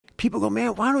People go,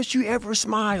 man, why don't you ever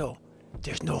smile?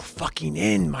 There's no fucking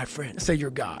end, my friend. Say you're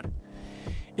God.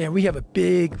 And we have a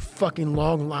big fucking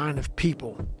long line of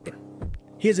people.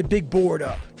 He has a big board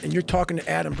up, and you're talking to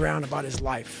Adam Brown about his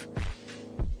life.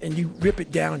 And you rip it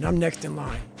down, and I'm next in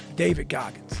line. David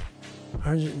Goggins,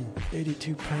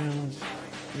 182 pounds,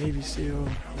 Navy SEAL,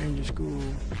 Ranger School,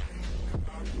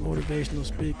 motivational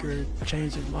speaker,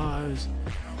 changing lives.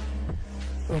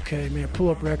 Okay, man,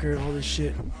 pull-up record, all this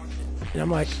shit. And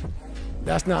I'm like,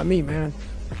 that's not me, man.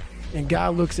 And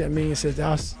God looks at me and says,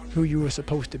 that's who you were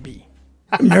supposed to be.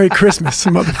 Merry Christmas,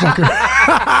 motherfucker.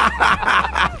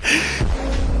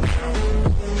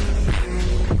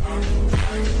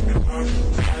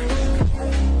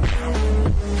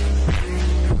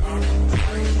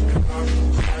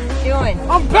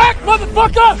 I'm back,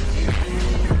 motherfucker!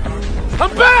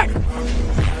 I'm back!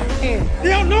 You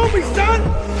don't know me, son!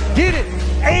 Get it!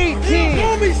 18! You don't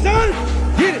know me, son!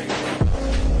 Get it!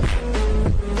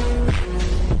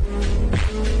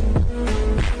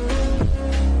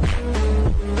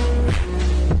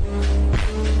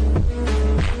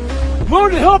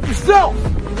 Learn to help yourself!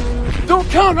 Don't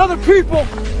count on other people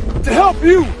to help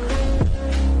you!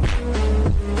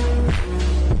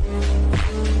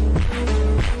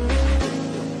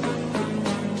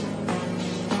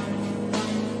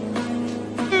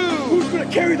 Who's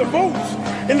gonna carry the votes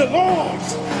and the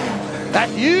laws?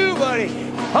 That's you, buddy!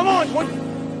 Come on!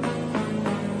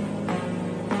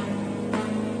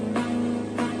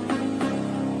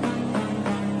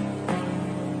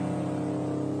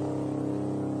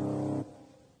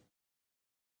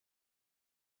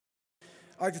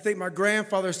 I'd like to thank my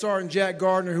grandfather, Sergeant Jack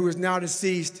Gardner, who is now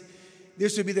deceased.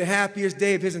 This would be the happiest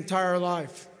day of his entire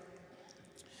life.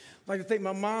 I'd like to thank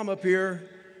my mom up here,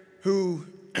 who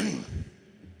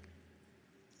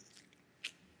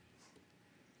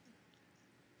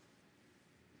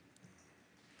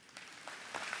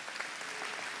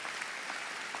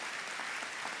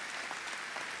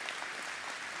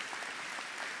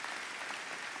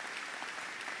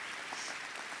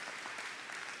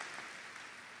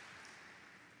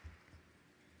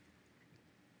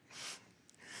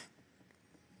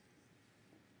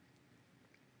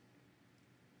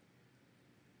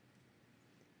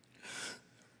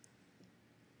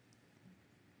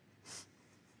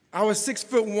I was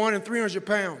 6'1" and 300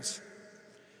 pounds.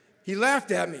 He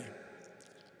laughed at me.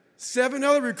 7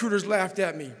 other recruiters laughed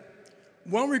at me.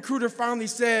 One recruiter finally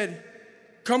said,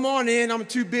 "Come on in, I'm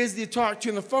too busy to talk to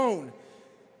you on the phone."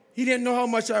 He didn't know how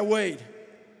much I weighed.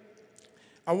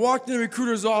 I walked in the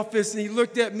recruiter's office and he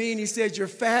looked at me and he said, "You're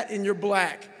fat and you're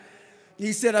black." And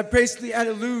he said, I basically had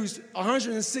to lose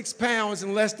 106 pounds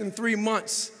in less than 3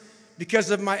 months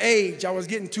because of my age. I was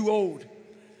getting too old.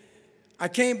 I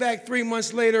came back 3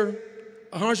 months later,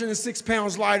 106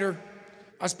 pounds lighter.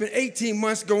 I spent 18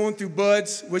 months going through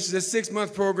BUDS, which is a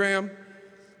 6-month program.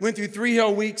 Went through 3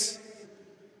 hell weeks.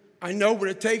 I know what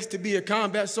it takes to be a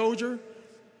combat soldier.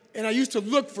 And I used to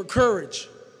look for courage.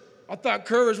 I thought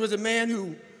courage was a man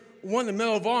who won the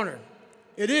Medal of Honor.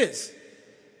 It is.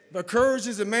 But courage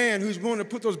is a man who's willing to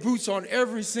put those boots on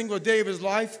every single day of his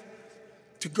life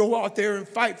to go out there and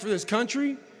fight for this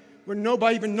country where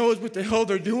nobody even knows what the hell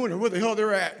they're doing or where the hell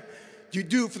they're at. You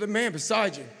do it for the man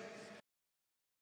beside you.